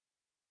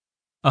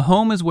A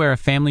home is where a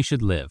family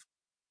should live.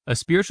 A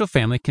spiritual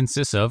family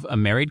consists of a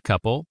married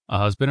couple, a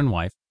husband and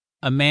wife,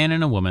 a man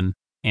and a woman,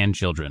 and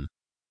children.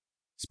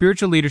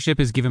 Spiritual leadership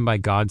is given by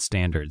God's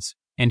standards,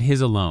 and His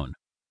alone.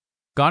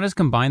 God has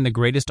combined the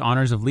greatest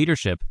honors of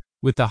leadership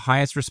with the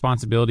highest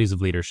responsibilities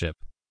of leadership,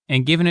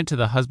 and given it to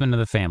the husband of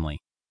the family.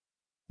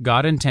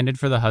 God intended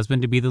for the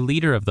husband to be the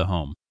leader of the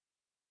home.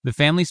 The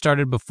family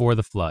started before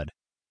the flood.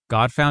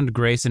 God found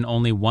grace in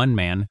only one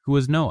man, who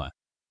was Noah.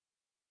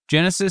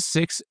 Genesis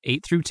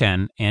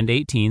 6:8-10 and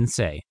 18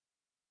 say,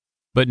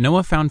 "But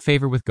Noah found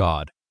favor with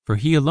God, for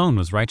he alone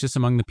was righteous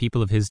among the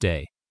people of his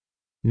day.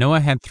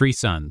 Noah had 3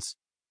 sons,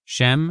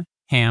 Shem,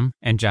 Ham,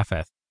 and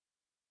Japheth.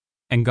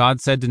 And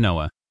God said to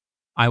Noah,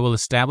 I will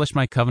establish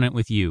my covenant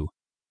with you.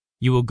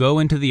 You will go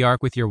into the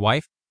ark with your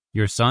wife,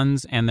 your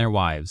sons, and their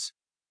wives."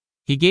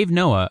 He gave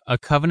Noah a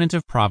covenant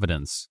of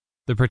providence,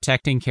 the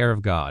protecting care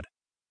of God,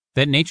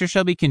 that nature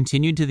shall be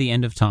continued to the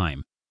end of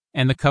time,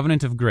 and the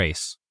covenant of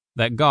grace,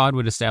 that God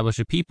would establish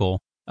a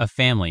people, a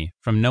family,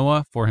 from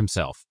Noah for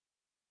himself.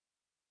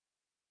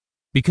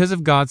 Because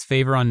of God's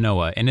favor on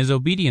Noah and his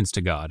obedience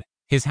to God,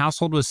 his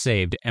household was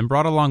saved and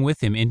brought along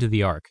with him into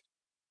the ark.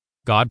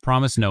 God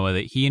promised Noah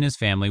that he and his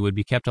family would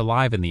be kept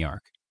alive in the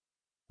ark.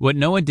 What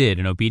Noah did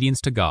in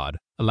obedience to God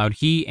allowed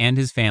he and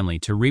his family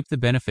to reap the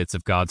benefits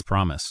of God's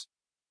promise.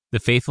 The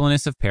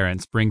faithfulness of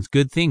parents brings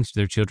good things to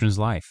their children's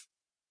life.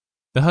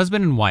 The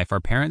husband and wife are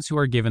parents who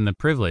are given the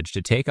privilege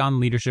to take on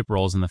leadership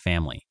roles in the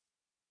family.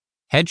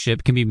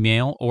 Headship can be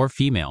male or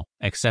female,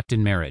 except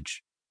in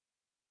marriage.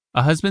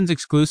 A husband's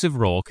exclusive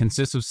role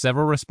consists of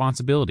several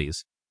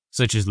responsibilities,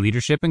 such as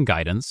leadership and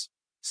guidance,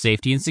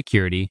 safety and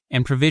security,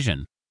 and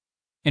provision.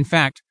 In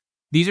fact,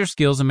 these are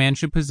skills a man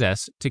should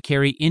possess to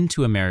carry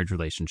into a marriage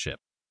relationship.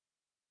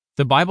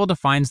 The Bible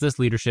defines this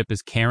leadership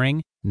as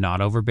caring, not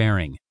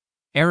overbearing,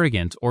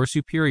 arrogant, or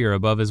superior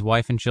above his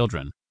wife and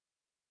children.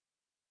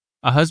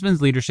 A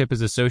husband's leadership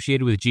is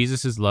associated with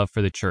Jesus' love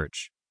for the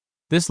church.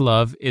 This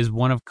love is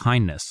one of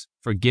kindness,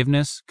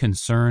 forgiveness,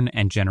 concern,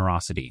 and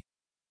generosity.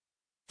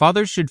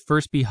 Fathers should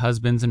first be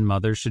husbands and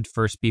mothers should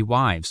first be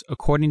wives,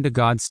 according to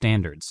God's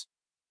standards.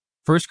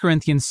 1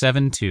 Corinthians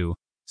 7:2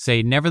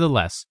 say,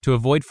 "Nevertheless, to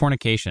avoid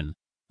fornication,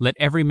 let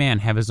every man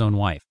have his own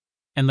wife,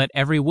 and let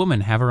every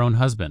woman have her own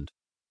husband."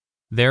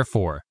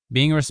 Therefore,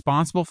 being a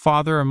responsible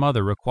father or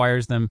mother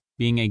requires them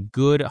being a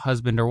good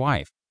husband or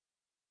wife.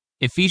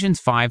 Ephesians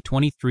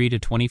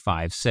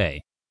 5:23-25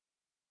 say,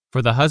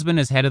 "For the husband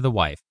is head of the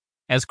wife,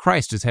 as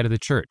Christ is head of the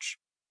church,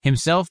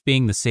 himself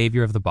being the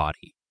Savior of the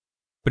body.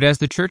 But as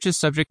the church is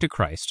subject to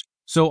Christ,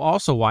 so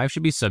also wives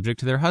should be subject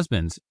to their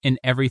husbands in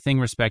everything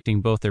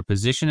respecting both their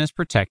position as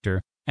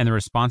protector and their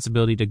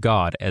responsibility to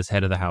God as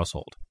head of the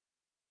household.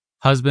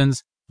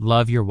 Husbands,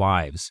 love your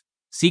wives.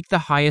 Seek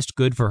the highest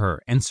good for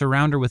her and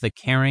surround her with a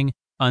caring,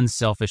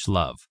 unselfish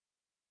love,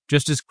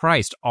 just as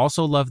Christ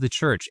also loved the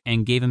church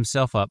and gave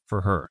himself up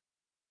for her."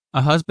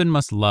 A husband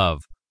must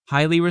love,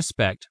 highly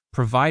respect,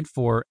 provide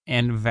for,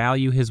 and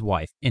value his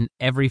wife in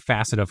every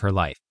facet of her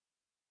life.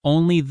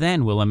 Only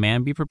then will a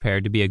man be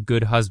prepared to be a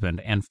good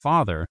husband and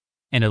father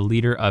and a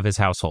leader of his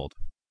household.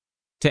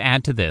 To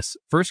add to this,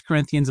 1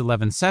 Corinthians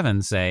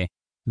 11:7 say,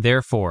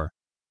 "Therefore,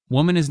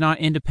 woman is not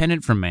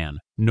independent from man,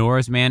 nor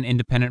is man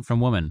independent from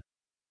woman.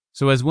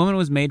 So as woman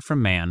was made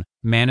from man,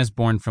 man is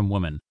born from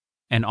woman,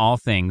 and all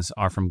things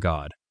are from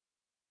God."